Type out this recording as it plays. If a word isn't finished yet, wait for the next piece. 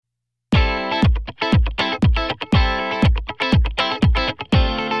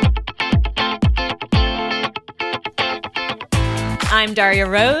I'm Daria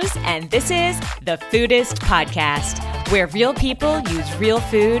Rose, and this is the Foodist Podcast, where real people use real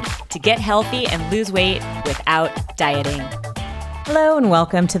food to get healthy and lose weight without dieting. Hello, and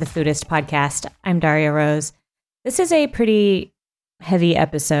welcome to the Foodist Podcast. I'm Daria Rose. This is a pretty heavy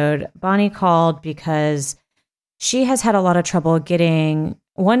episode. Bonnie called because she has had a lot of trouble getting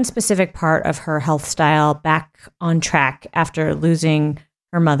one specific part of her health style back on track after losing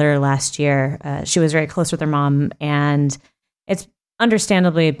her mother last year. She was very close with her mom, and it's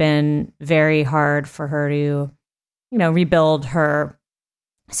understandably been very hard for her to, rebuild her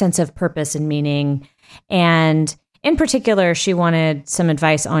sense of purpose and meaning. And in particular, she wanted some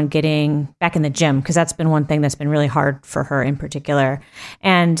advice on getting back in the gym, because that's been one thing that's been really hard for her in particular.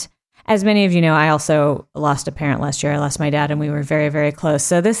 And as many of you know, I also lost a parent last year. I lost my dad, and we were very, very close.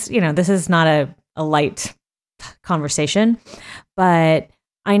 So this is not a light conversation, but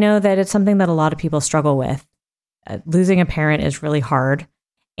I know that it's something that a lot of people struggle with. Losing a parent is really hard,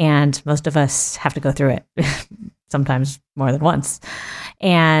 and most of us have to go through it, sometimes more than once.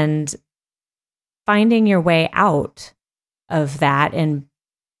 And finding your way out of that and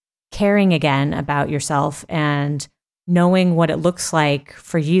caring again about yourself and knowing what it looks like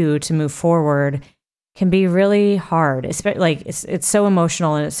for you to move forward can be really hard. It's so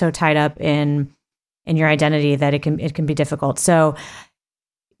emotional, and it's so tied up in your identity that it can be difficult. So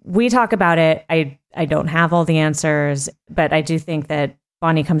we talk about it. I don't have all the answers, but I do think that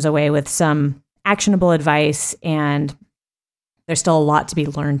Bonnie comes away with some actionable advice, and there's still a lot to be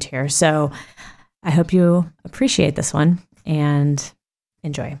learned here. So I hope you appreciate this one and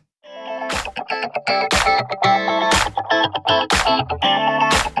enjoy.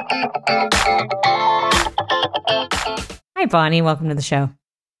 Hi, Bonnie. Welcome to the show.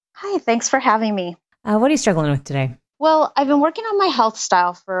 Hi, thanks for having me. What are you struggling with today? Well, I've been working on my health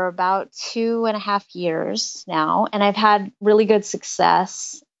style for about 2.5 years now, and I've had really good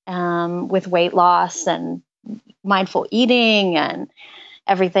success with weight loss and mindful eating and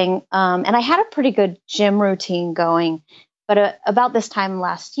everything. And I had a pretty good gym routine going. But about this time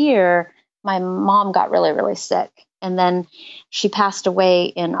last year, my mom got really, really sick. And then she passed away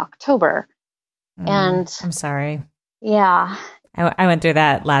in October. And I'm sorry. Yeah. I went through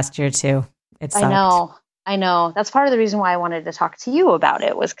that last year too. It sucked. I know. That's part of the reason why I wanted to talk to you about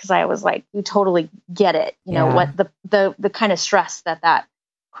it, was because I was like, you totally get it. You know, what the kind of stress that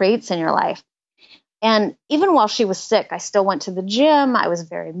creates in your life. And even while she was sick, I still went to the gym. I was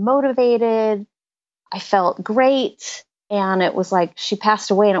very motivated. I felt great. And it was like she passed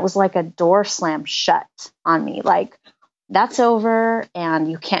away, and it was like a door slammed shut on me. Like, that's over and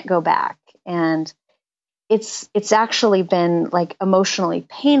you can't go back. And it's actually been like emotionally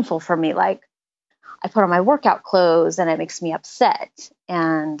painful for me. Like, I put on my workout clothes and it makes me upset.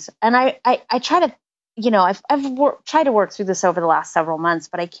 And I try to, I've tried to work through this over the last several months,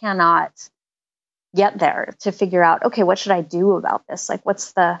 but I cannot get there to figure out, okay, what should I do about this? Like,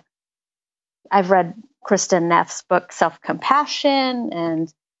 I've read Kristin Neff's book, Self-Compassion.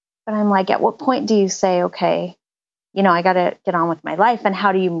 But I'm like, at what point do you say, okay, I got to get on with my life, and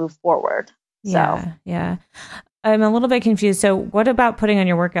how do you move forward? Yeah. I'm a little bit confused. So what about putting on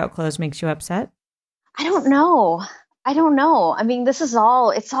your workout clothes makes you upset? I don't know. I mean, it's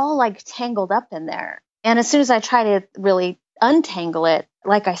all like tangled up in there. And as soon as I try to really untangle it,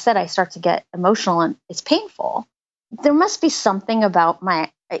 like I said, I start to get emotional, and it's painful. There must be something about my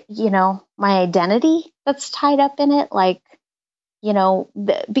identity that's tied up in it. Like,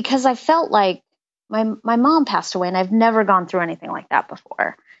 because I felt like my mom passed away, and I've never gone through anything like that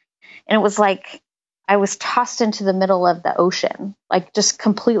before. And it was like I was tossed into the middle of the ocean, like just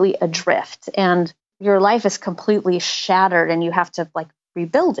completely adrift. And your life is completely shattered, and you have to like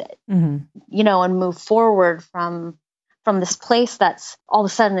rebuild it, and move forward from this place that's all of a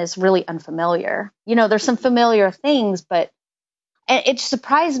sudden is really unfamiliar. There's some familiar things, but it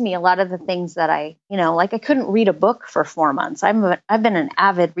surprised me a lot of the things that I couldn't read a book for 4 months. I've been an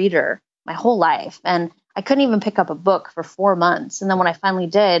avid reader my whole life, and I couldn't even pick up a book for 4 months. And then when I finally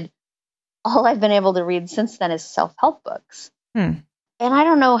did, all I've been able to read since then is self-help books. And I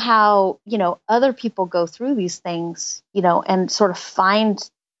don't know how, other people go through these things, and sort of find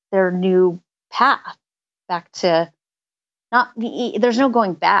their new path back to there's no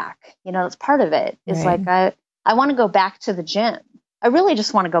going back. That's part of it. It's like, I want to go back to the gym. I really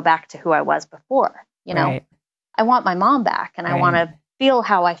just want to go back to who I was before, I want my mom back, and I want to feel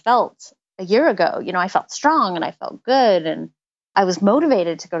how I felt a year ago. I felt strong, and I felt good, and I was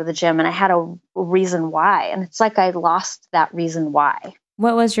motivated to go to the gym, and I had a reason why. And it's like I lost that reason why.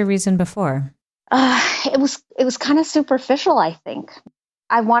 What was your reason before? It was kind of superficial, I think.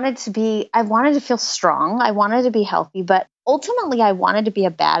 I wanted to feel strong. I wanted to be healthy, but ultimately I wanted to be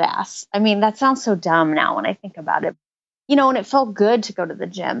a badass. I mean, that sounds so dumb now when I think about it. And it felt good to go to the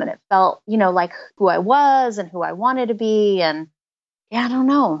gym, and it felt, like who I was and who I wanted to be. And yeah, I don't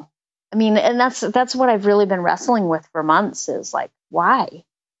know. I mean, and that's what I've really been wrestling with for months is like, why?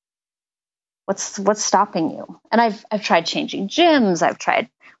 What's stopping you? And I've tried changing gyms. I've tried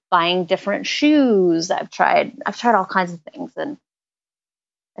buying different shoes. I've tried all kinds of things, and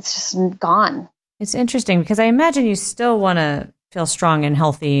it's just gone. It's interesting because I imagine you still want to feel strong and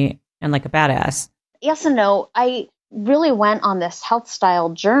healthy and like a badass. Yes and no. I really went on this health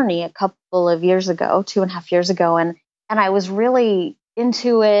style journey a couple of years ago, 2.5 years ago, and I was really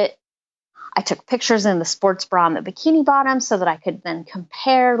into it. I took pictures in the sports bra and the bikini bottom so that I could then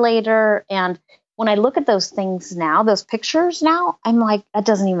compare later. And when I look at those things now, those pictures now, I'm like, that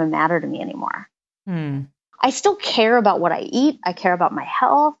doesn't even matter to me anymore. I still care about what I eat. I care about my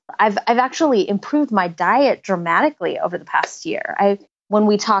health. I've actually improved my diet dramatically over the past year. When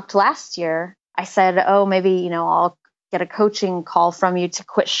we talked last year, I said, oh, maybe, I'll get a coaching call from you to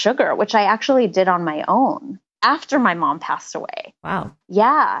quit sugar, which I actually did on my own after my mom passed away. Wow.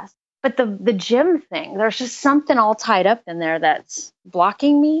 Yeah. But the gym thing, there's just something all tied up in there that's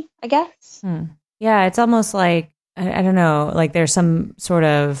blocking me, I guess. Yeah, it's almost like, I don't know, like there's some sort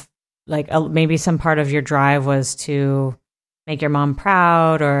of, like maybe some part of your drive was to make your mom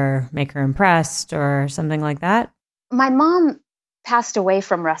proud or make her impressed or something like that. My mom passed away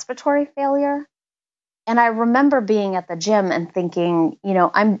from respiratory failure. And I remember being at the gym and thinking,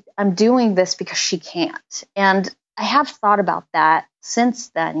 I'm doing this because she can't. And I have thought about that since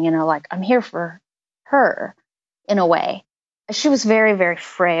then, like I'm here for her in a way. She was very, very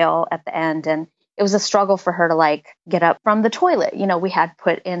frail at the end, and it was a struggle for her to like get up from the toilet. We had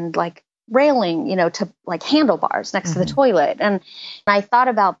put in like railing, to like handlebars next to the toilet. And I thought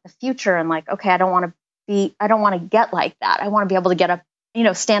about the future and like, okay, I don't want to get like that. I want to be able to get up,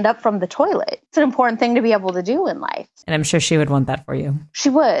 stand up from the toilet. It's an important thing to be able to do in life. And I'm sure she would want that for you. She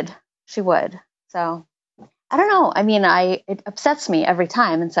would. So I don't know. I mean, it upsets me every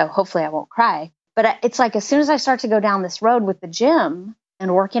time. And so hopefully I won't cry. But it's like as soon as I start to go down this road with the gym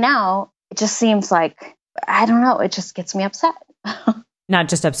and working out, it just seems like, I don't know, it just gets me upset. Not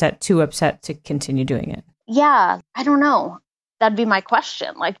just upset, too upset to continue doing it. Yeah, I don't know. That'd be my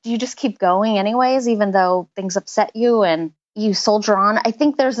question. Like, do you just keep going anyways, even though things upset you and you soldier on? I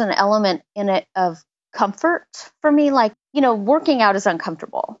think there's an element in it of comfort for me. Like, working out is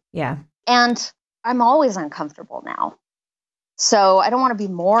uncomfortable. Yeah. And I'm always uncomfortable now. So I don't want to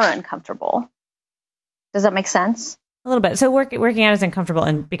be more uncomfortable. Does that make sense? A little bit. So working out is uncomfortable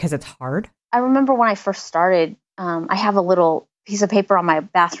and because it's hard? I remember when I first started, I have a little piece of paper on my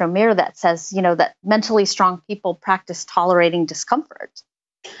bathroom mirror that says, that mentally strong people practice tolerating discomfort.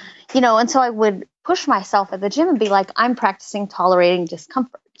 And so I would push myself at the gym and be like, I'm practicing tolerating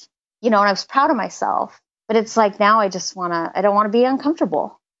discomfort. And I was proud of myself. But it's like now I don't want to be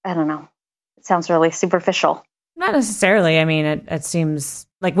uncomfortable. I don't know. It sounds really superficial. Not necessarily. I mean, it seems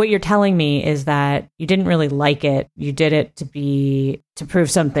like what you're telling me is that you didn't really like it. You did it to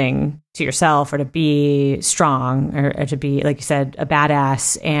prove something to yourself or to be strong or to be, like you said, a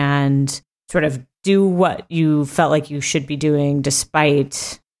badass and sort of do what you felt like you should be doing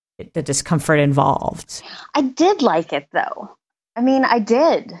despite the discomfort involved. I did like it though. I mean, I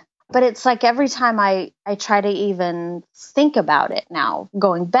did. But it's like every time I try to even think about it now,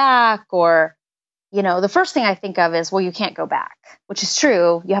 going back or, the first thing I think of is, well, you can't go back, which is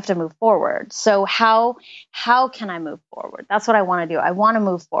true. You have to move forward. So how can I move forward? That's what I want to do. I want to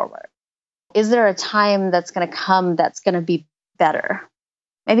move forward. Is there a time that's going to come that's going to be better?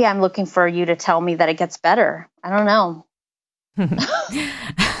 Maybe I'm looking for you to tell me that it gets better. I don't know.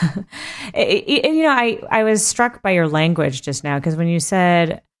 I was struck by your language just now because when you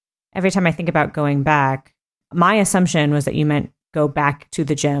said, every time I think about going back, my assumption was that you meant go back to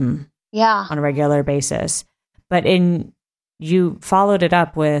the gym on a regular basis. But you followed it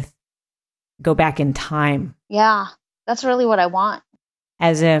up with go back in time. Yeah, that's really what I want.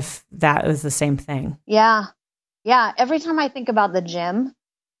 As if that was the same thing. Yeah. Yeah. Every time I think about the gym,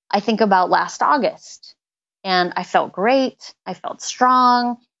 I think about last August. And I felt great. I felt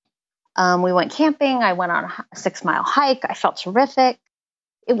strong. We went camping. I went on a 6-mile hike. I felt terrific.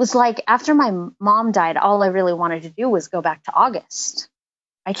 It was like after my mom died, all I really wanted to do was go back to August.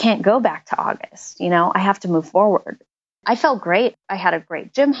 I can't go back to August. I have to move forward. I felt great. I had a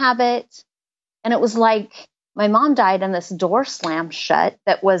great gym habit. And it was like my mom died and this door slammed shut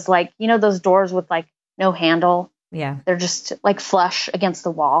that was like, those doors with like no handle. Yeah. They're just like flush against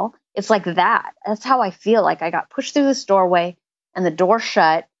the wall. It's like that. That's how I feel. Like I got pushed through this doorway and the door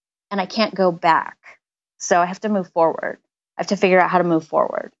shut and I can't go back. So I have to move forward. I have to figure out how to move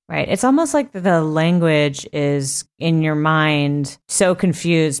forward. Right. It's almost like the language is in your mind so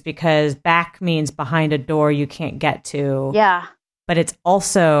confused because back means behind a door you can't get to. Yeah. But it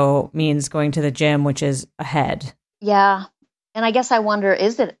also means going to the gym, which is ahead. Yeah. And I guess I wonder,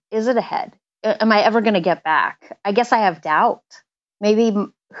 is it ahead? Am I ever going to get back? I guess I have doubt. Maybe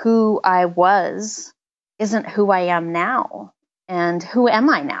who I was isn't who I am now. And who am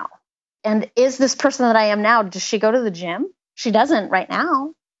I now? And is this person that I am now, does she go to the gym? She doesn't right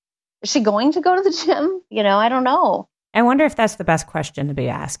now. Is she going to go to the gym? I don't know. I wonder if that's the best question to be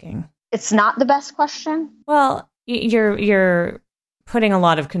asking. It's not the best question? Well, you're putting a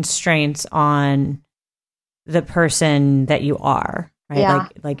lot of constraints on the person that you are, right? Yeah.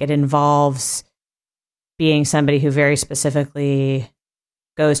 Like it involves being somebody who very specifically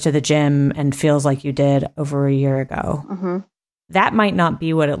goes to the gym and feels like you did over a year ago. Mm-hmm. That might not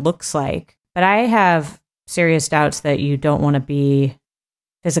be what it looks like, but I have serious doubts that you don't want to be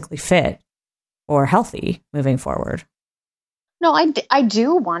physically fit or healthy moving forward. No, I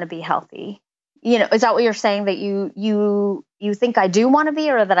do want to be healthy. Is that what you're saying, that you think I do want to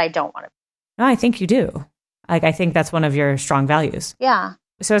be, or that I don't want to be? No, I think you do. I think that's one of your strong values. Yeah.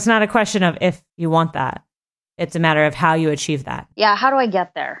 So it's not a question of if you want that. It's a matter of how you achieve that. Yeah. How do I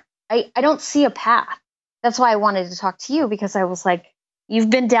get there? I don't see a path. That's why I wanted to talk to you, because I was like, you've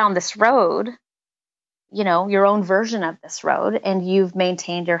been down this road, your own version of this road, and you've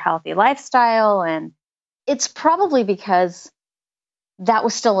maintained your healthy lifestyle. And it's probably because that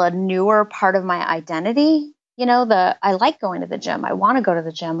was still a newer part of my identity. I like going to the gym. I want to go to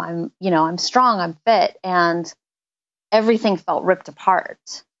the gym. I'm strong, I'm fit, and everything felt ripped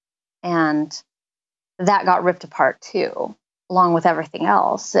apart. And that got ripped apart too, along with everything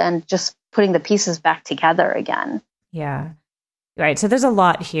else, and just putting the pieces back together again. Yeah. Right. So there's a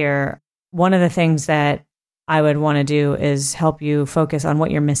lot here. One of the things that I would want to do is help you focus on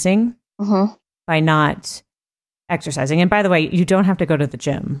what you're missing by not exercising. And by the way, you don't have to go to the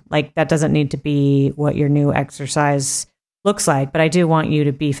gym. Like, that doesn't need to be what your new exercise looks like, but I do want you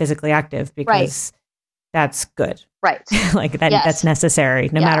to be physically active because that's good. Right. Like that, Yes. That's necessary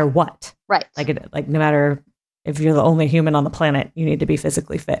no matter what. Right. Like no matter if you're the only human on the planet, you need to be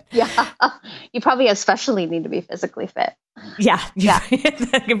physically fit. Yeah. You probably especially need to be physically fit. Yeah. Yeah.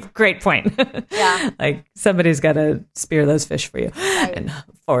 Great point. Yeah. Like somebody's got to spear those fish for you and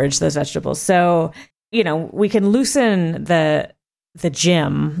forage those vegetables. So, we can loosen the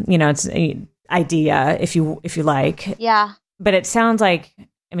gym, it's an idea if you like. Yeah. But it sounds like,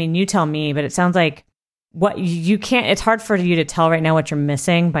 you tell me, but it sounds like what you can't, it's hard for you to tell right now what you're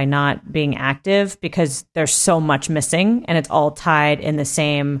missing by not being active, because there's so much missing and it's all tied in the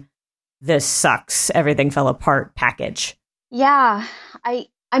same, this sucks, everything fell apart package. Yeah.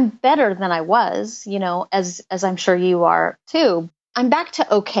 I'm better than I was, as I'm sure you are too. I'm back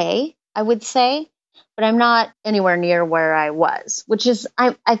to okay, I would say, but I'm not anywhere near where I was, which is,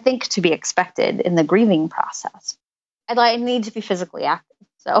 I think, to be expected in the grieving process. I need to be physically active.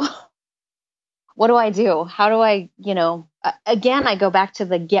 So what do I do? How do I, again, I go back to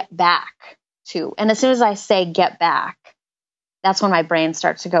the get back to, and as soon as I say get back, that's when my brain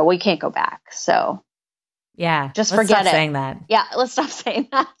starts to go, well, you can't go back. So yeah, just let's forget stop it. saying that. Yeah. Let's stop saying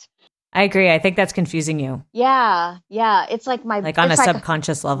that. I agree. I think that's confusing you. Yeah. Yeah. It's like on a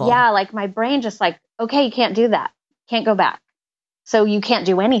subconscious level. Yeah. Like my brain just like, okay, you can't do that. Can't go back. So you can't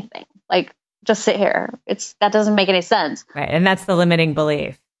do anything. Like, just sit here. That doesn't make any sense. Right. And that's the limiting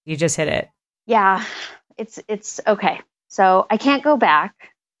belief. You just hit it. Yeah. It's okay. So I can't go back.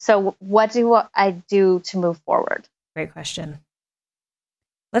 So what do I do to move forward? Great question.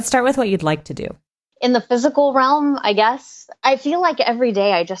 Let's start with what you'd like to do. In the physical realm, I guess, I feel like every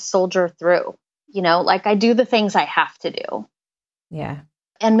day I just soldier through, like I do the things I have to do. Yeah.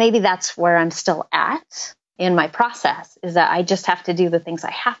 And maybe that's where I'm still at in my process, is that I just have to do the things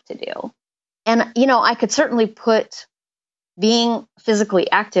I have to do. And, I could certainly put being physically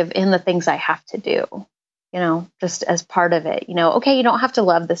active in the things I have to do, just as part of it. Okay, you don't have to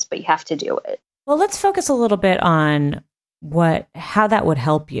love this, but you have to do it. Well, let's focus a little bit on how that would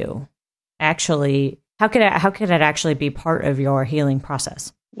help you. Actually, how could it actually be part of your healing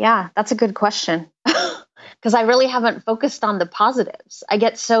process? Yeah, that's a good question. Because I really haven't focused on the positives. I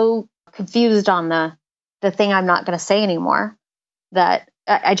get so confused on the thing I'm not going to say anymore that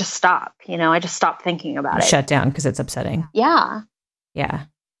I just stop. I just stop thinking about it. Shut down because it's upsetting. Yeah. Yeah.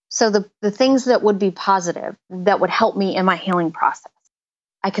 So the things that would be positive, that would help me in my healing process.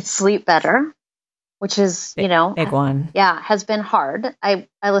 I could sleep better, which is, big one. Yeah, has been hard. I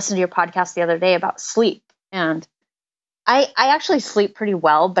listened to your podcast the other day about sleep, and I actually sleep pretty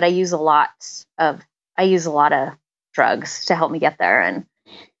well, but I use a lot of drugs to help me get there. And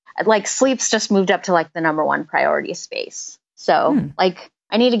like sleep's just moved up to like the number one priority space. So like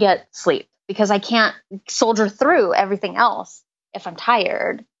I need to get sleep because I can't soldier through everything else if I'm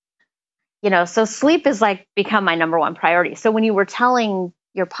tired. So sleep is like become my number one priority. So when you were telling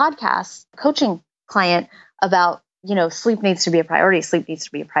your podcast coaching client about, sleep needs to be a priority,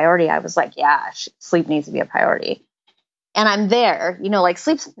 I was like, yeah, sleep needs to be a priority. And I'm there, like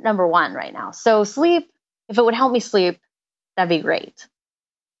sleep's number one right now. So sleep, if it would help me sleep, that'd be great.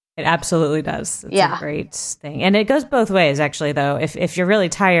 It absolutely does. It's a great thing. And it goes both ways, actually, though. If you're really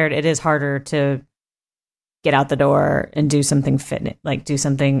tired, it is harder to get out the door and do something fit, like do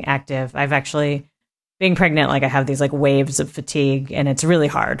something active. I've actually, being pregnant, like I have these like waves of fatigue, and it's really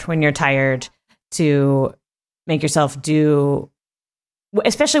hard when you're tired to make yourself do,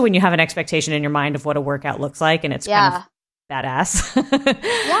 especially when you have an expectation in your mind of what a workout looks like, and it's kind of badass.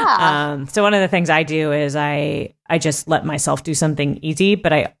 So one of the things I do is I just let myself do something easy,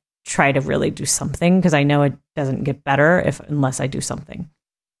 but I try to really do something because I know it doesn't get better unless I do something.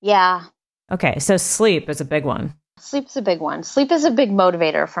 Yeah. Okay, so sleep is a big one. Sleep's a big one. Sleep is a big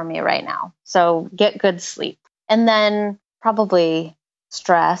motivator for me right now. So get good sleep. And then probably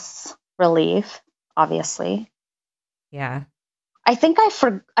stress relief, obviously. Yeah. I think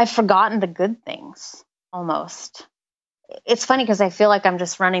I've forgotten the good things almost. It's funny because I feel like I'm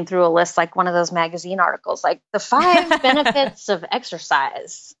just running through a list like one of those magazine articles, like the 5 benefits of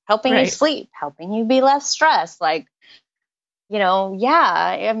exercise, helping you sleep, helping you be less stressed. Like, but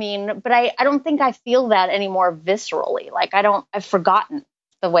I don't think I feel that anymore viscerally. Like I've forgotten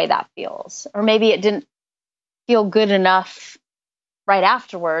the way that feels, or maybe it didn't feel good enough right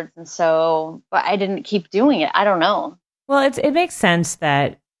afterwards. And so, but I didn't keep doing it. I don't know. Well, it makes sense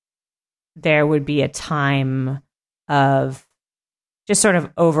that there would be a time of just sort of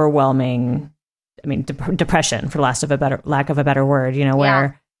overwhelming, depression, for lack of a better word,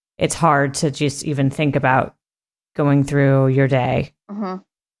 where it's hard to just even think about going through your day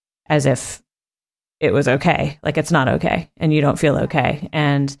as if it was okay. Like it's not okay and you don't feel okay.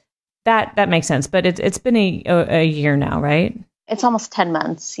 And that makes sense. But it's been a year now, right? It's almost 10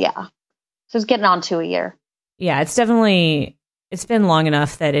 months. Yeah. So it's getting on to a year. Yeah. It's been long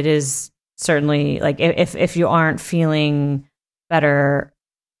enough that it is certainly like if you aren't feeling better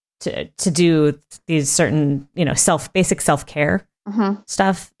to do these certain, basic self-care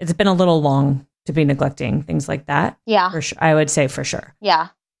stuff, it's been a little long to be neglecting things like that. Yeah. For sure. I would say for sure. Yeah.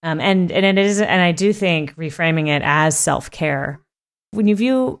 And it is, and I do think reframing it as self-care, when you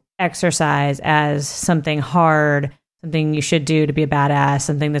view exercise as something hard, something you should do to be a badass,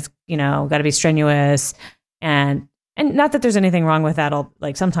 something that's, got to be strenuous, and not that there's anything wrong with that,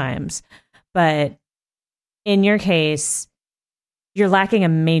 like sometimes, but in your case, you're lacking a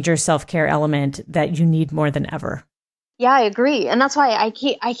major self-care element that you need more than ever. Yeah, I agree. And that's why I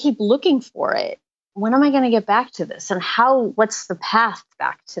keep looking for it. When am I going to get back to this? And what's the path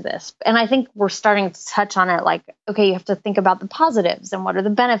back to this? And I think we're starting to touch on it like, okay, you have to think about the positives and what are the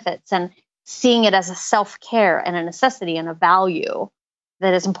benefits, and seeing it as a self-care and a necessity and a value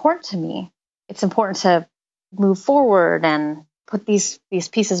that is important to me. It's important to move forward and put these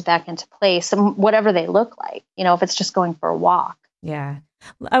pieces back into place, and whatever they look like, if it's just going for a walk. Yeah.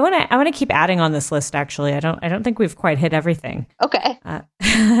 I want to keep adding on this list. Actually, I don't think we've quite hit everything. Okay.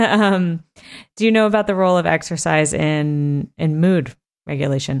 Do you know about the role of exercise in mood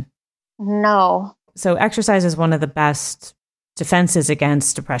regulation? No. So exercise is one of the best defenses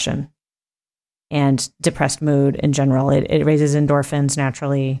against depression and depressed mood in general. It raises endorphins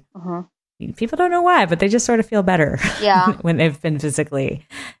naturally. People don't know why, but they just sort of feel better when they've been physically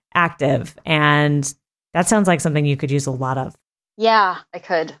active. And that sounds like something you could use a lot of. Yeah, I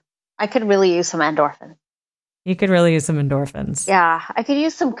could really use some endorphins. You could really use some endorphins. Yeah, I could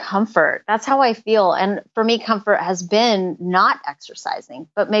use some comfort. That's how I feel. And for me, comfort has been not exercising,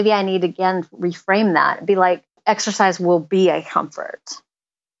 but maybe I need to again reframe that. Be like, exercise will be a comfort.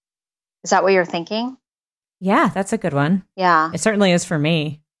 Is that what you're thinking? Yeah, that's a good one. Yeah. It certainly is for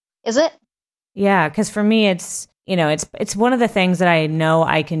me. Is it? Yeah, because for me, it's one of the things that I know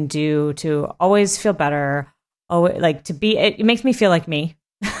I can do to always feel better. It makes me feel like me.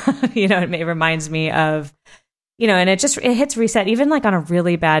 It reminds me of, and it hits reset. Even like on a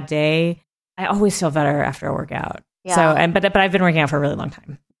really bad day, I always feel better after a workout. Yeah. So, but I've been working out for a really long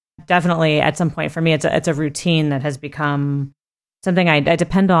time. Definitely at some point for me, it's a routine that has become something I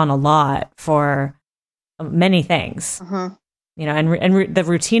depend on a lot for many things, and the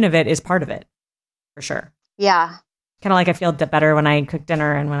routine of it is part of it for sure. Yeah. Kind of like I feel better when I cook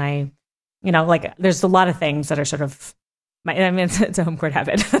dinner and when I, there's a lot of things that are sort of it's a home court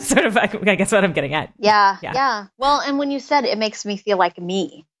habit. Sort of, I guess what I'm getting at. Yeah. Well, and when you said it makes me feel like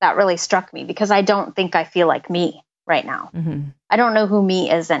me, that really struck me because I don't think I feel like me right now. Mm-hmm. I don't know who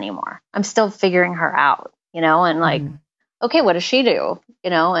me is anymore. I'm still figuring her out, and like, okay, what does she do?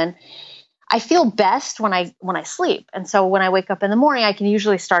 And I feel best when I sleep. And so when I wake up in the morning, I can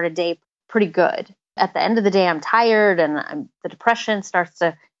usually start a day pretty good. At the end of the day, I'm tired and the depression starts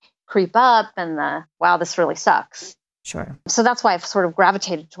to creep up and wow, this really sucks. Sure. So that's why I've sort of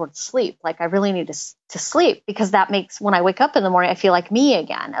gravitated towards sleep. Like I really need to sleep because that makes, when I wake up in the morning, I feel like me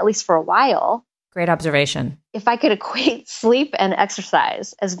again, at least for a while. Great observation. If I could equate sleep and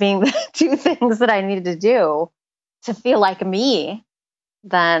exercise as being the two things that I needed to do to feel like me,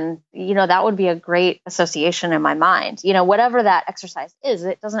 then, that would be a great association in my mind. Whatever that exercise is,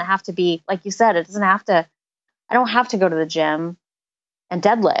 it doesn't have to be, like you said, I don't have to go to the gym and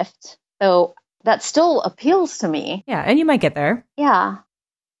deadlift. So that still appeals to me. Yeah. And you might get there. Yeah.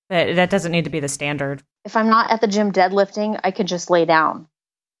 But that doesn't need to be the standard. If I'm not at the gym deadlifting, I could just lay down.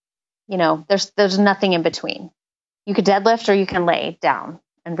 There's nothing in between. You could deadlift or you can lay down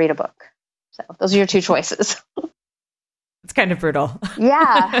and read a book. So those are your two choices. It's kind of brutal.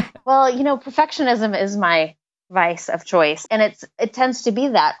 Yeah. Well, perfectionism is my vice of choice. And it tends to be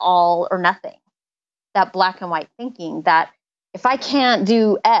that all or nothing, that black and white thinking that if I can't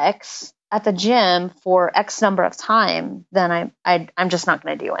do X at the gym for X number of time, then I'm just not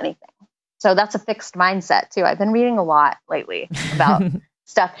going to do anything. So that's a fixed mindset too. I've been reading a lot lately about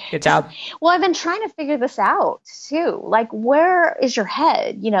stuff. Good job. Well, I've been trying to figure this out too. Like, where is your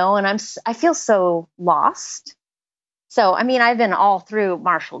head? And I feel so lost. So, I've been all through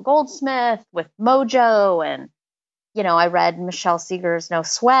Marshall Goldsmith with Mojo and, I read Michelle Seeger's No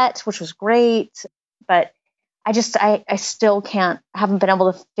Sweat, which was great, but I still haven't been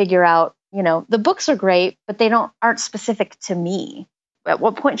able to figure out, the books are great, but they aren't specific to me. At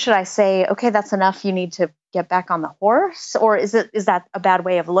what point should I say, okay, that's enough, you need to get back on the horse? Or is that a bad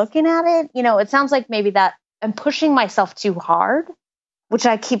way of looking at it? It sounds like maybe that I'm pushing myself too hard, which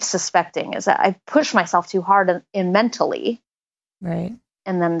I keep suspecting is that I push myself too hard in mentally. Right.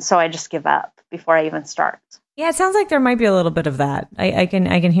 And then so I just give up before I even start. Yeah, it sounds like there might be a little bit of that. I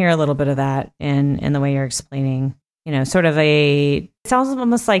can hear a little bit of that in the way you're explaining. It sounds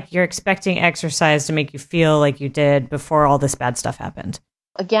almost like you're expecting exercise to make you feel like you did before all this bad stuff happened.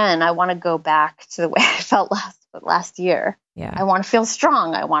 Again, I want to go back to the way I felt last year. Yeah. I want to feel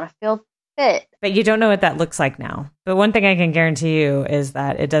strong. I want to feel fit. But you don't know what that looks like now. But one thing I can guarantee you is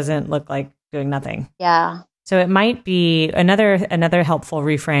that it doesn't look like doing nothing. Yeah. So it might be another helpful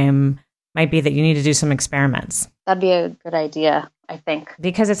reframe might be that you need to do some experiments. That'd be a good idea, I think.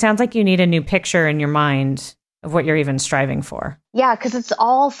 Because it sounds like you need a new picture in your mind of what you're even striving for. Yeah, because it's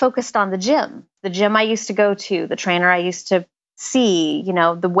all focused on the gym I used to go to, the trainer I used to see,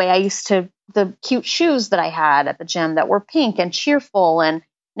 the way the cute shoes that I had at the gym that were pink and cheerful. And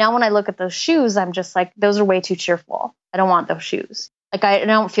now when I look at those shoes, I'm just like, those are way too cheerful. I don't want those shoes. Like, I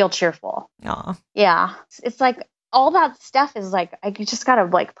don't feel cheerful. Aw. Yeah. It's like all that stuff is like, I just got to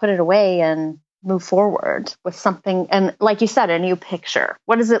like put it away and move forward with something. And like you said, a new picture.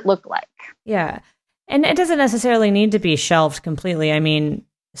 What does it look like? Yeah. And it doesn't necessarily need to be shelved completely.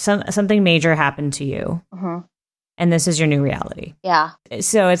 Something major happened to you. Mm-hmm. And this is your new reality. Yeah.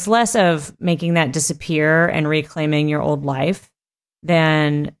 So it's less of making that disappear and reclaiming your old life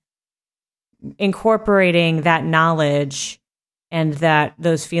than incorporating that knowledge and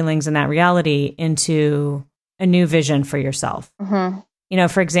those feelings and that reality into a new vision for yourself. Mm-hmm.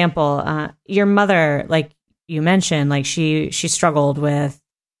 For example, your mother, like you mentioned, like she struggled with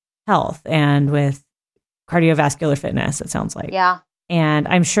health and with cardiovascular fitness, it sounds like. Yeah. And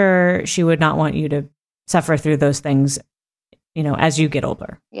I'm sure she would not want you to suffer through those things, as you get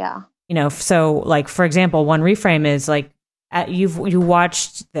older. Yeah. So like, for example, one reframe is like, you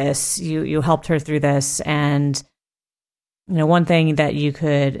watched this, you helped her through this. And, one thing that you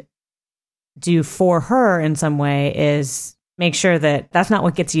could do for her in some way is make sure that that's not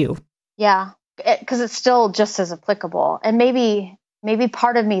what gets you. Yeah. Because it's still just as applicable. And maybe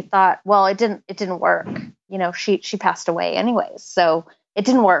part of me thought, well, it didn't work. She passed away anyways. So it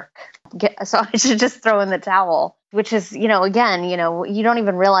didn't work. So I should just throw in the towel, which is, again, you don't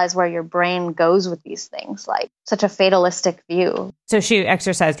even realize where your brain goes with these things, like such a fatalistic view. So she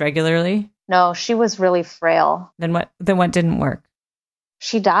exercised regularly? No, she was really frail. Then what didn't work?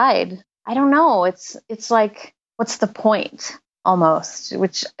 She died. I don't know. It's like, what's the point almost,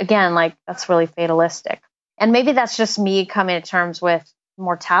 which again, like that's really fatalistic. And maybe that's just me coming to terms with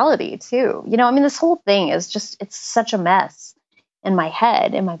mortality too. This whole thing is just, it's such a mess. in my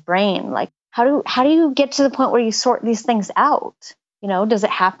head, in my brain. Like, how do you get to the point where you sort these things out? Does it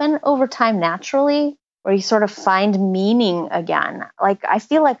happen over time naturally, or you sort of find meaning again? Like, I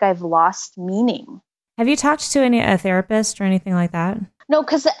feel like I've lost meaning. Have you talked to a therapist or anything like that? No,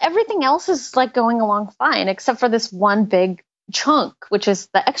 because everything else is like going along fine, except for this one big chunk, which is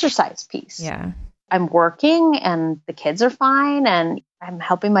the exercise piece. Yeah. I'm working and the kids are fine, and I'm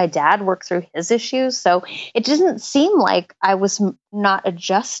helping my dad work through his issues. So it didn't seem like I was not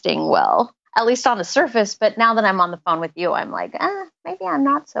adjusting well, at least on the surface. But now that I'm on the phone with you, I'm like, maybe I'm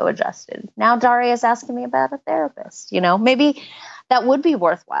not so adjusted. Now Daria is asking me about a therapist. Maybe that would be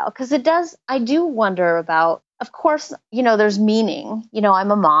worthwhile, because I do wonder about, of course, there's meaning.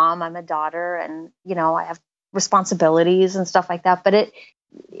 I'm a mom, I'm a daughter, and, I have responsibilities and stuff like that. But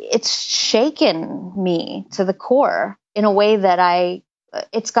it's shaken me to the core in a way that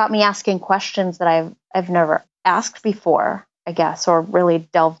it's got me asking questions that I've never asked before, I guess, or really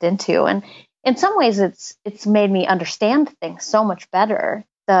delved into. And in some ways it's made me understand things so much better.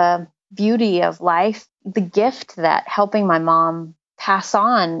 The beauty of life, the gift that helping my mom pass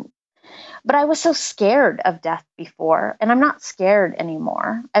on. But I was so scared of death before, and I'm not scared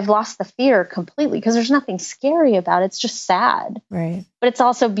anymore. I've lost the fear completely, because there's nothing scary about it. It's just sad. Right. But it's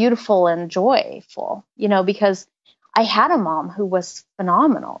also beautiful and joyful, because I had a mom who was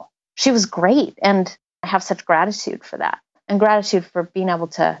phenomenal. She was great. And I have such gratitude for that, and gratitude for being able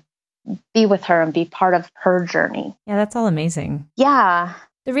to be with her and be part of her journey. Yeah, that's all amazing. Yeah.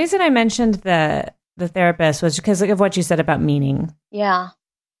 The reason I mentioned the therapist was because of what you said about meaning. Yeah.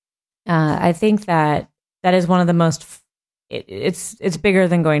 I think that is one of the most, it's bigger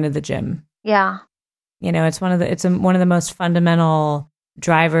than going to the gym. Yeah. It's one of the most fundamental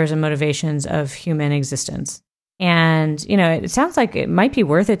drivers and motivations of human existence. And, it sounds like it might be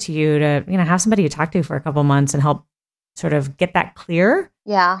worth it to you to, have somebody you talk to for a couple months and help sort of get that clear.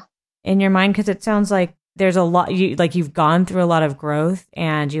 Yeah. In your mind. Cause it sounds like there's a lot, you've gone through a lot of growth,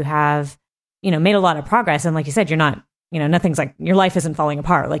 and you have, made a lot of progress. And like you said, you're not, nothing's like, your life isn't falling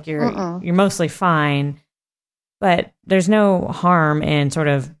apart. Like you're mostly fine, but there's no harm in sort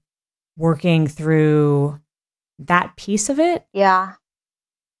of working through that piece of it. Yeah.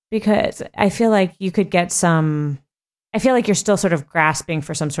 Because I feel like you could get I feel like you're still sort of grasping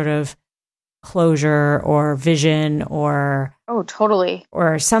for some sort of closure or vision or totally,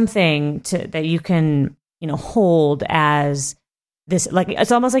 or something that you can, hold as this, like,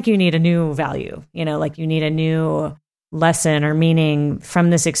 it's almost like you need a new value, like you need a new lesson or meaning from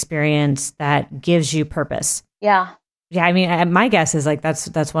this experience that gives you purpose. Yeah. Yeah. I mean, my guess is like,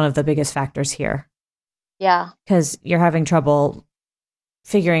 that's one of the biggest factors here. Yeah. Because you're having trouble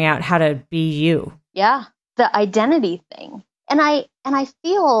figuring out how to be you. Yeah. The identity thing. And I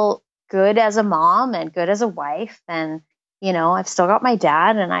feel good as a mom and good as a wife. And, I've still got my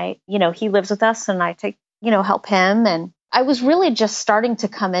dad, and he lives with us, and I take, help him. And I was really just starting to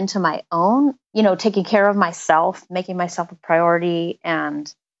come into my own, taking care of myself, making myself a priority,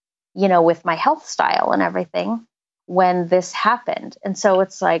 and, with my health style and everything when this happened. And so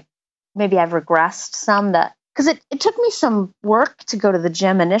it's like, maybe I've regressed some, because it took me some work to go to the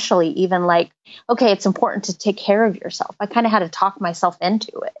gym initially, even like, okay, it's important to take care of yourself. I kind of had to talk myself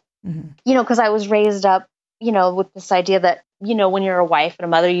into it, because I was raised up, with this idea that, when you're a wife and a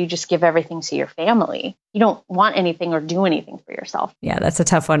mother, you just give everything to your family. You don't want anything or do anything for yourself. Yeah, that's a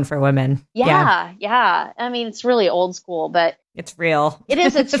tough one for women. Yeah. I mean, it's really old school, but it's real. It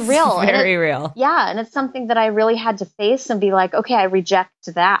is. It's real. Very real. Yeah. And it's something that I really had to face and be like, okay, I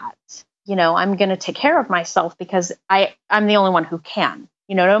reject that. I'm going to take care of myself because I'm the only one who can.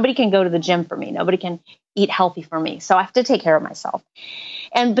 Nobody can go to the gym for me. Nobody can eat healthy for me. So I have to take care of myself.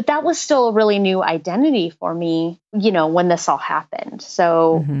 But that was still a really new identity for me, when this all happened.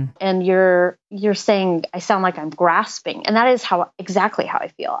 So, and you're saying I sound like I'm grasping, and that is exactly how I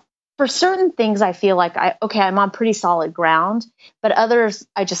feel. For certain things, I feel like I'm on pretty solid ground, but others,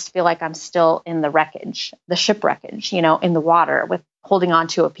 I just feel like I'm still in the wreckage, the ship wreckage, in the water, with hoping to hold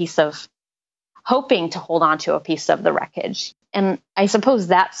on to a piece of the wreckage. And I suppose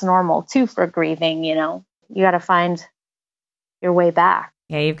that's normal too for grieving. You got to find your way back.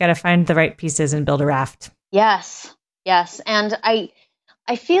 Yeah, you've got to find the right pieces and build a raft. Yes. And I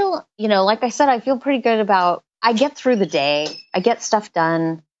feel, like I said, I feel pretty good I get through the day. I get stuff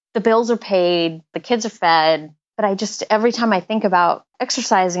done. The bills are paid. The kids are fed. But every time I think about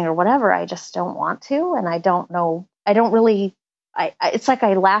exercising or whatever, I just don't want to. And I don't know. I don't really, it's like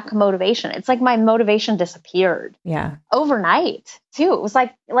I lack motivation. It's like my motivation disappeared. Yeah. Overnight too. It was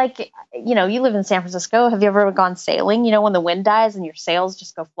like, you live in San Francisco. Have you ever gone sailing? When the wind dies and your sails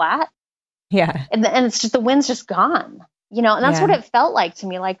just go flat? Yeah. And it's just, the wind's just gone. And that's what it felt like to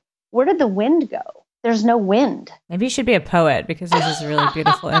me. Like, where did the wind go? There's no wind. Maybe you should be a poet because this is really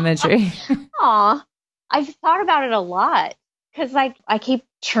beautiful imagery. Aw, I've thought about it a lot because I keep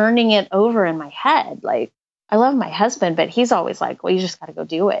turning it over in my head. Like, I love my husband, but he's always like, well, you just got to go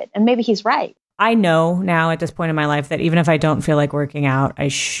do it. And maybe he's right. I know now at this point in my life that even if I don't feel like working out, I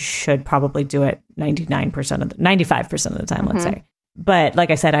should probably do it 95% of the time, let's say. But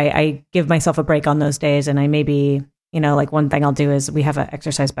like I said, I give myself a break on those days. And I maybe, like one thing I'll do is we have an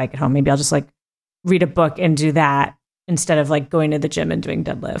exercise bike at home. Maybe I'll just like read a book and do that instead of like going to the gym and doing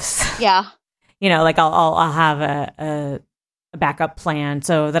deadlifts. Yeah. Like I'll have a backup plan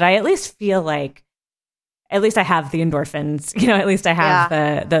so that I at least feel like at least I have the endorphins, at least I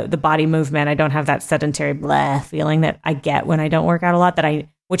have the body movement. I don't have that sedentary blah feeling that I get when I don't work out a lot,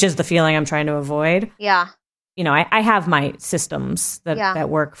 which is the feeling I'm trying to avoid. Yeah. I have my systems that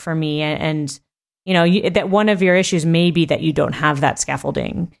work for me. And that one of your issues may be that you don't have that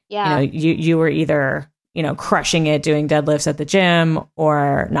scaffolding. Yeah. You were either, crushing it, doing deadlifts at the gym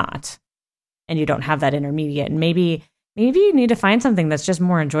or not. And you don't have that intermediate. And maybe you need to find something that's just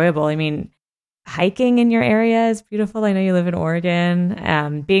more enjoyable. I mean, hiking in your area is beautiful. I know you live in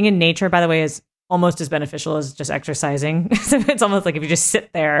Oregon. Being in nature, by the way, is almost as beneficial as just exercising. So it's almost like if you just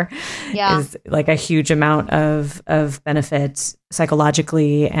sit there, is like a huge amount of benefit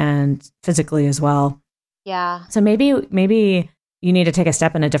psychologically and physically as well. Yeah. So maybe you need to take a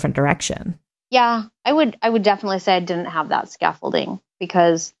step in a different direction. Yeah, I would definitely say I didn't have that scaffolding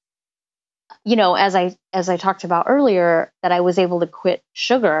because as I talked about earlier, that I was able to quit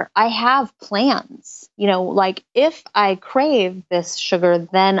sugar. I have plans, like if I crave this sugar,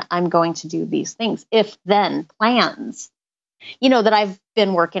 then I'm going to do these things. If then plans, that I've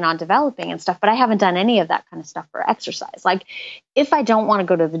been working on developing and stuff, but I haven't done any of that kind of stuff for exercise. Like if I don't want to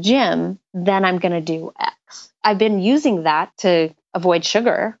go to the gym, then I'm going to do X. I've been using that to avoid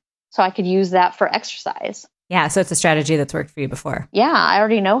sugar, so I could use that for exercise. Yeah, so it's a strategy that's worked for you before. Yeah, I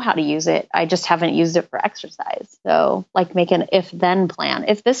already know how to use it. I just haven't used it for exercise. So like make an if-then plan.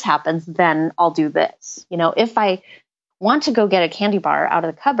 If this happens, then I'll do this. If I want to go get a candy bar out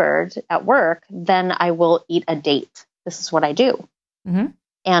of the cupboard at work, then I will eat a date. This is what I do. Mm-hmm.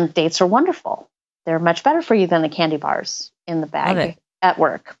 And dates are wonderful. They're much better for you than the candy bars in the bag at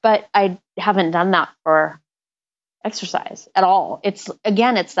work. But I haven't done that for exercise at all. It's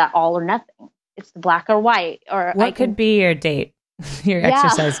that all or nothing. It's the black or white. Or what could be your date, your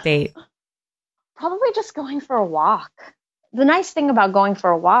exercise date? Probably just going for a walk. The nice thing about going for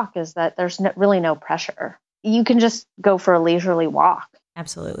a walk is that there's really no pressure. You can just go for a leisurely walk.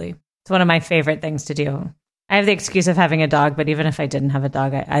 Absolutely. It's one of my favorite things to do. I have the excuse of having a dog, but even if I didn't have a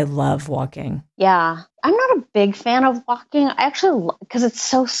dog, I love walking. Yeah. I'm not a big fan of walking. I actually, because it's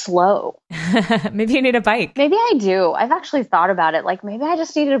so slow. Maybe you need a bike. Maybe I do. I've actually thought about it. Like maybe I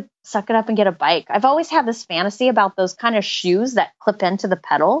just need to suck it up and get a bike. I've always had this fantasy about those kind of shoes that clip into the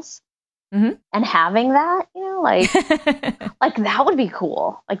pedals. Mm-hmm. And having that, like that would be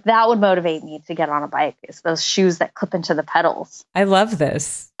cool. Like that would motivate me to get on a bike. Is those shoes that clip into the pedals. I love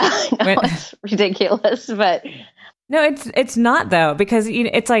this. I know, it's ridiculous, but no, it's not though, because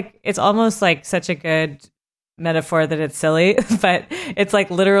it's almost like such a good metaphor that it's silly, but it's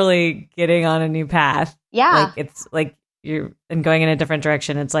like literally getting on a new path. Yeah, like it's like you're going in a different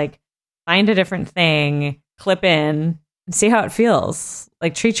direction. It's like find a different thing, clip in, and see how it feels.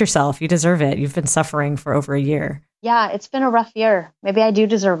 Like treat yourself. You deserve it. You've been suffering for over a year. Yeah, it's been a rough year. Maybe I do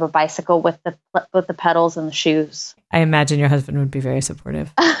deserve a bicycle with the pedals and the shoes. I imagine your husband would be very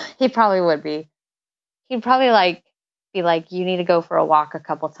supportive. He probably would be. He'd probably be like, you need to go for a walk a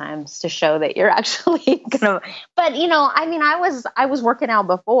couple times to show that you're actually gonna. But I was working out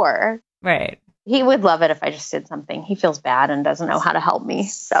before. Right. He would love it if I just did something. He feels bad and doesn't know how to help me.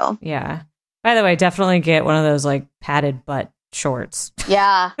 So yeah. By the way, definitely get one of those like padded butt shorts.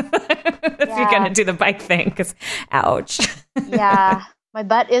 Yeah. If you're going to do the bike thing, because ouch. Yeah. My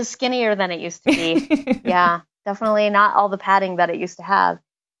butt is skinnier than it used to be. Yeah. Definitely not all the padding that it used to have.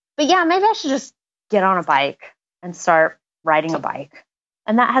 But yeah, maybe I should just get on a bike and start riding a bike.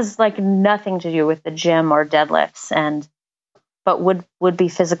 And that has like nothing to do with the gym or deadlifts but would be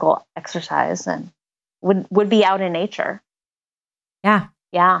physical exercise and would be out in nature. Yeah.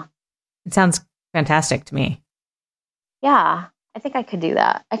 Yeah. It sounds fantastic to me. Yeah, I think I could do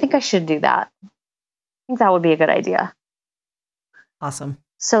that. I think I should do that. I think that would be a good idea. Awesome.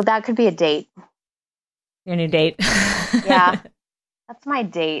 So that could be a date. Your new date. Yeah, that's my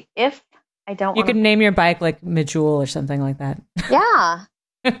date. If I don't You could name your bike like Medjool or something like that. Yeah.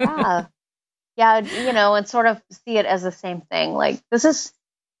 Yeah. Yeah, and sort of see it as the same thing. Like this is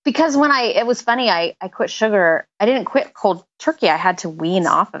Because it was funny, I quit sugar. I didn't quit cold turkey. I had to wean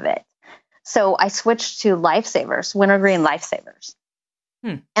off of it. So I switched to Lifesavers, wintergreen Lifesavers.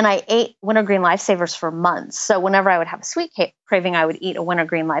 And I ate wintergreen Lifesavers for months. So whenever I would have a sweet craving, I would eat a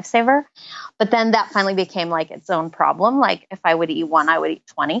wintergreen Lifesaver. But then that finally became like its own problem. Like if I would eat one, I would eat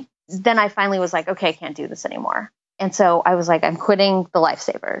 20. Then I finally was like, okay, I can't do this anymore. And so I was like, I'm quitting the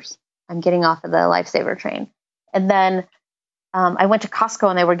Lifesavers. I'm getting off of the Lifesaver train. And then I went to Costco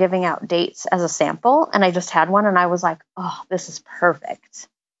and they were giving out dates as a sample. And I just had one and I was like, oh, this is perfect.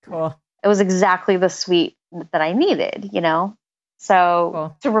 Cool. It was exactly the sweet that I needed, you know? So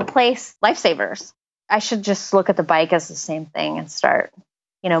cool. To replace Lifesavers, I should just look at the bike as the same thing and start,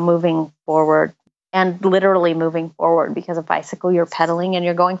 moving forward and literally moving forward, because a bicycle, you're pedaling and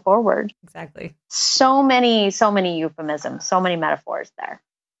you're going forward. Exactly. So many euphemisms, so many metaphors there,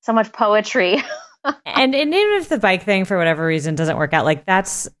 so much poetry. and even if the bike thing, for whatever reason, doesn't work out, like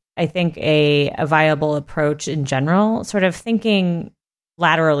that's, I think, a viable approach in general, sort of thinking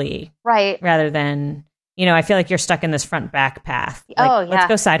laterally, right? Rather than, I feel like you're stuck in this front back path. Like, let's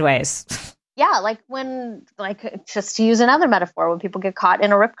go sideways. Yeah. Just to use another metaphor, when people get caught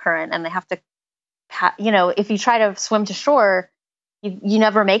in a rip current and they have to, if you try to swim to shore, you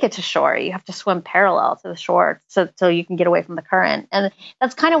never make it to shore. You have to swim parallel to the shore so you can get away from the current. And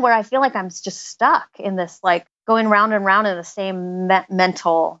that's kind of where I feel like I'm just stuck in this, like going round and round in the same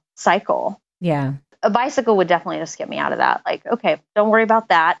mental cycle. Yeah. A bicycle would definitely just get me out of that. Like, okay, don't worry about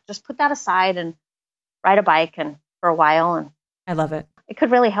that. Just put that aside and ride a bike for a while. And I love it. It could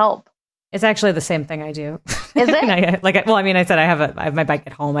really help. It's actually the same thing I do. Is it? I said I have my bike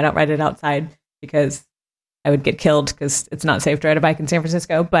at home. I don't ride it outside because I would get killed because it's not safe to ride a bike in San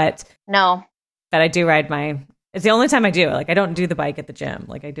Francisco. But no, I do ride it's the only time I do it. Like, I don't do the bike at the gym.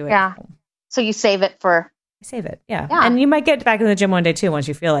 Like, I do it at home. So you save it for... I save it. Yeah. And you might get back in the gym one day too, once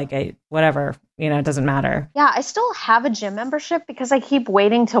you feel like it doesn't matter. Yeah. I still have a gym membership because I keep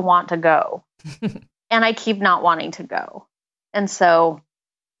waiting to want to go. And I keep not wanting to go. And so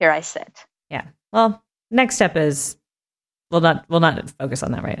here I sit. Yeah. Well, next step is we'll not focus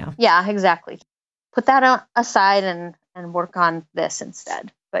on that right now. Yeah, exactly. Put that aside and work on this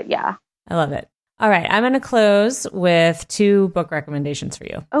instead. But yeah. I love it. All right. I'm going to close with 2 book recommendations for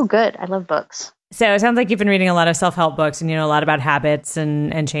you. Oh, good. I love books. So it sounds like you've been reading a lot of self-help books and a lot about habits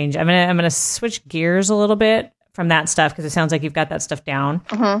and change. I'm gonna switch gears a little bit from that stuff because it sounds like you've got that stuff down.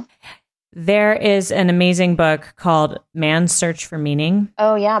 Mm-hmm. There is an amazing book called Man's Search for Meaning.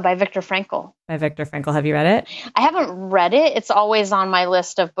 Oh, yeah, by Viktor Frankl. Have you read it? I haven't read it. It's always on my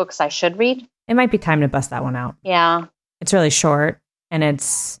list of books I should read. It might be time to bust that one out. Yeah. It's really short, and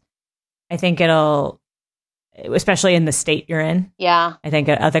I think it'll, especially in the state you're in. Yeah. I think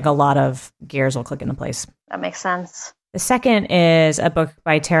a lot of gears will click into place. That makes sense. The second is a book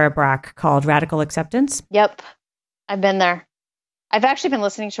by Tara Brach called Radical Acceptance. Yep. I've been there. I've actually been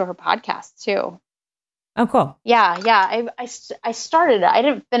listening to her podcast too. Oh, cool. Yeah. I started. I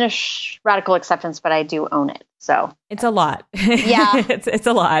didn't finish Radical Acceptance, but I do own it. So it's a lot. Yeah, it's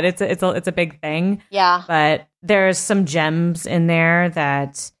a lot. It's a big thing. Yeah, but there's some gems in there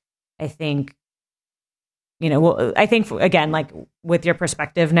that I think, I think again, like with your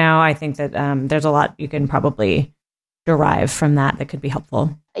perspective now, I think that there's a lot you can probably derive from that could be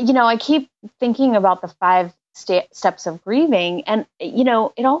helpful. I keep thinking about the 5 steps of grieving, and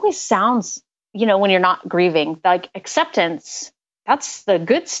it always sounds, when you're not grieving, like acceptance, that's the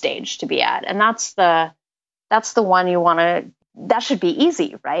good stage to be at, and that's the one you want to, that should be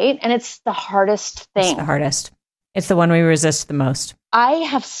easy, right? And it's the hardest thing. It's the hardest. It's the one we resist the most. I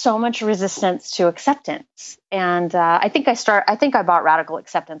have so much resistance to acceptance, and I think I bought Radical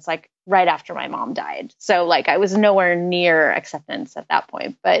Acceptance like right after my mom died, so like I was nowhere near acceptance at that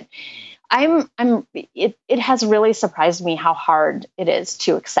point, but it has really surprised me how hard it is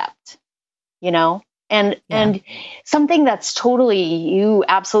to accept, and something that's totally, you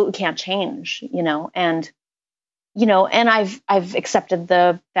absolutely can't change, and I've accepted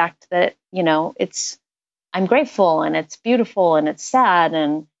the fact that, I'm grateful and it's beautiful and it's sad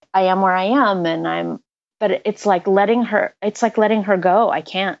and I am where I am but it's like letting her go. I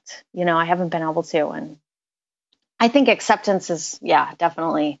can't, I haven't been able to. And I think acceptance is,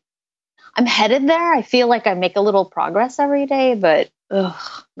 definitely, I'm headed there. I feel like I make a little progress every day, but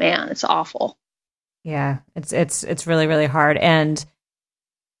man, it's awful. Yeah, it's really, really hard. And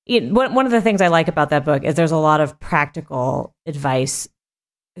one of the things I like about that book is there's a lot of practical advice.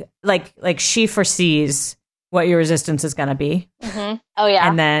 Like she foresees what your resistance is going to be. Mm-hmm. Oh yeah.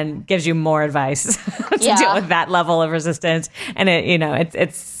 And then gives you more advice to deal with that level of resistance. And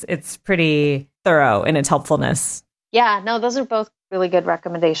it's pretty thorough in its helpfulness. Yeah, no, those are both really good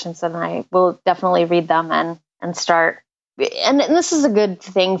recommendations, and I will definitely read them and start. And this is a good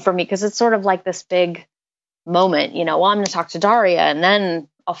thing for me because it's sort of like this big moment, well, I'm going to talk to Daria and then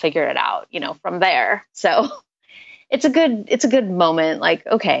I'll figure it out, from there. So it's a good moment. Like,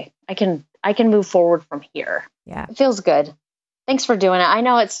 okay, I can move forward from here. Yeah. It feels good. Thanks for doing it. I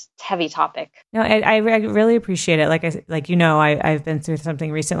know it's a heavy topic. No, I really appreciate it. I've been through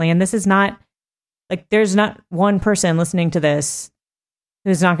something recently, and this is not like, there's not one person listening to this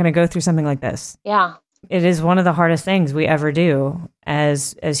who's not going to go through something like this. Yeah. It is one of the hardest things we ever do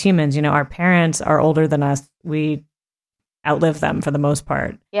as humans. Our parents are older than us. We outlive them for the most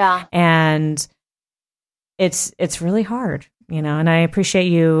part. Yeah. And it's really hard, and I appreciate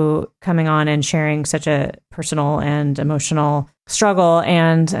you coming on and sharing such a personal and emotional struggle.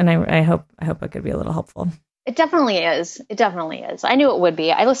 And I hope it could be a little helpful. It definitely is. It definitely is. I knew it would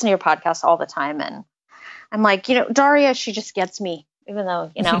be. I listen to your podcast all the time, and I'm like, Daria, she just gets me, even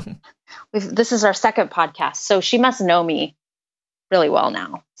though, this is our second podcast, so she must know me really well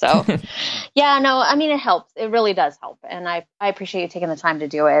now. So yeah, no, I mean, it helps. It really does help. And I appreciate you taking the time to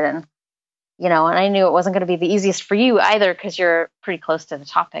do it. And, and I knew it wasn't going to be the easiest for you either, because you're pretty close to the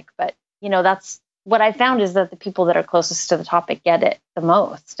topic. But, that's what I found, is that the people that are closest to the topic get it the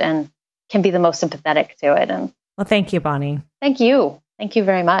most and can be the most sympathetic to it. And well, thank you, Bonnie. Thank you. Thank you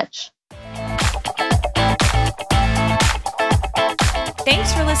very much.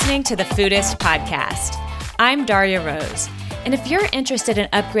 Thanks for listening to the Foodist Podcast. I'm Daria Rose. And if you're interested in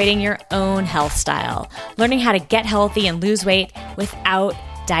upgrading your own health style, learning how to get healthy and lose weight without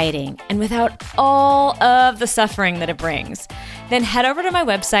dieting and without all of the suffering that it brings, then head over to my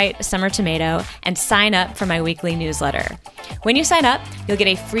website, Summer Tomato, and sign up for my weekly newsletter. When you sign up, you'll get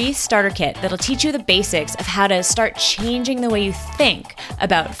a free starter kit that'll teach you the basics of how to start changing the way you think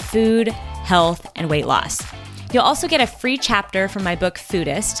about food, health, and weight loss. You'll also get a free chapter from my book,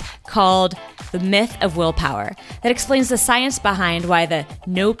 Foodist, called The Myth of Willpower, that explains the science behind why the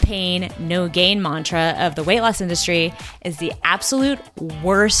no pain, no gain mantra of the weight loss industry is the absolute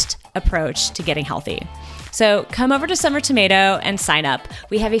worst approach to getting healthy. So come over to Summer Tomato and sign up.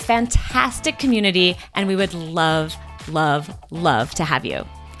 We have a fantastic community, and we would love, love, love to have you.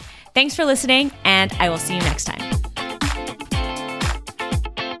 Thanks for listening, and I will see you next time.